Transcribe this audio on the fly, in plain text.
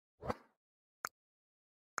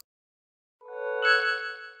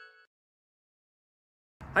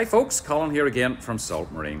Hi folks, Colin here again from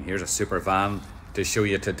Saltmarine. Here's a super van to show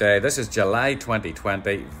you today. This is July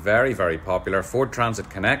 2020, very popular Ford Transit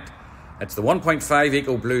Connect. It's the 1.5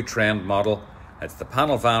 Ecoblue trend model. It's the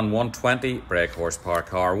panel van 120 brake horsepower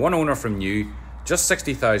car, one owner from new, just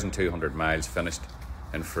 60,200 miles, finished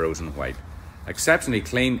in frozen white. Exceptionally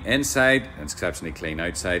clean inside and exceptionally clean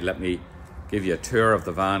outside. Let me give you a tour of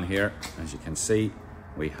the van here. As you can see,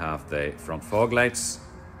 we have the front fog lights,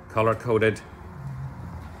 color coded.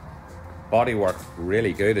 Bodywork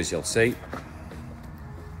really good, as you'll see.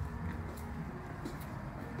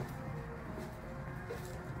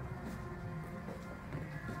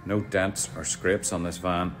 No dents or scrapes on this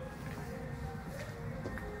van.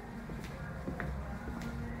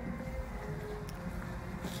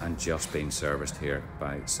 And just being serviced here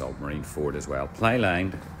by Saltmarine Ford as well. Ply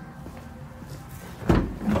lined.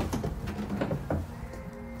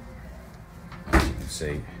 As you can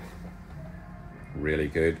see, really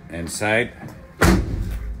good inside,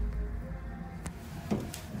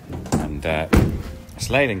 and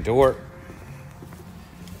sliding door,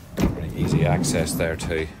 pretty easy access there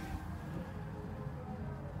too.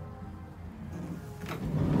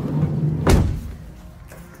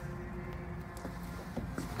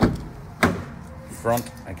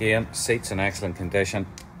 Front again, seats in excellent condition,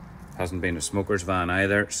 hasn't been a smoker's van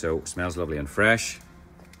either, so smells lovely and fresh.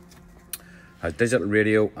 Has digital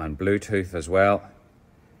radio and Bluetooth as well,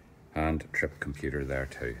 and trip computer there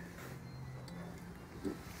too.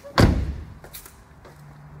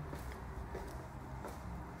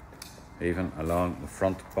 Even along the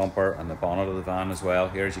front bumper and the bonnet of the van as well.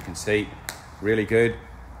 Here, as you can see, really good.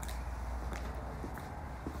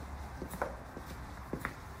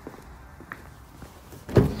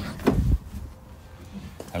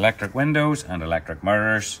 Electric windows and electric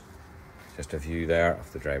mirrors. Just a view there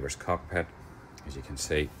of the driver's cockpit, as you can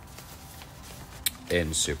see,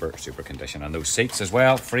 in super condition. And those seats as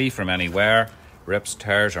well, free from any wear, rips,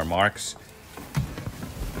 tears or marks.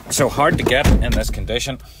 So hard to get in this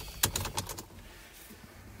condition.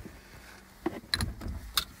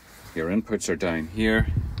 Your inputs are down here.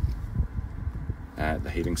 The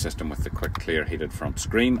heating system with the quick clear heated front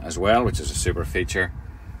screen as well, which is a super feature.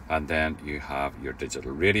 And then you have your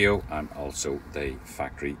digital radio and also the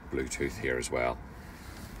factory Bluetooth here as well.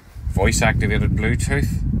 Voice activated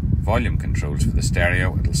Bluetooth, volume controls for the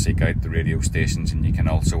stereo. It'll seek out the radio stations, and you can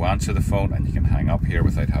also answer the phone, and you can hang up here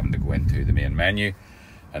without having to go into the main menu.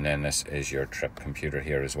 And then this is your trip computer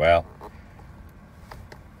here as well.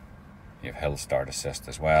 You have hill start assist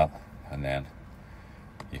as well, and then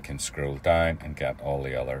you can scroll down and get all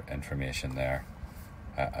the other information there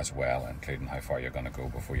as well, including how far you're going to go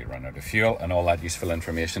before you run out of fuel and all that useful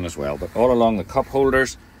information as well. But all along the cup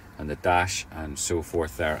holders and the dash and so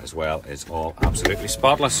forth there as well is all absolutely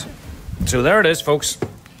spotless. So there it is, folks.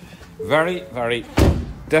 Very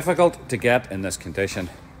difficult to get in this condition.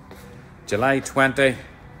 July 20.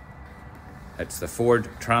 It's the Ford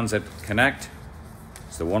Transit Connect.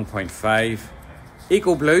 It's the 1.5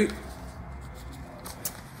 Ecoblue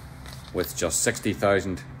with just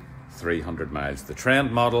 60,300 miles. The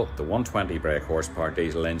trend model, the 120 brake horsepower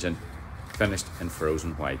diesel engine, finished in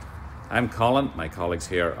frozen white. I'm Colin, my colleagues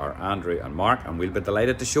here are Andrew and Mark, and we'll be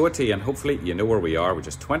delighted to show it to you, and hopefully you know where we are. We're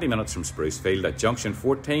just 20 minutes from Sprucefield at Junction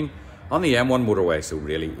 14 on the M1 motorway, so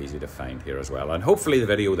really easy to find here as well. And hopefully the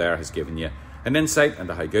video there has given you an insight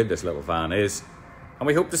into how good this little van is, and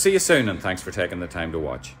we hope to see you soon, and thanks for taking the time to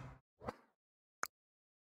watch.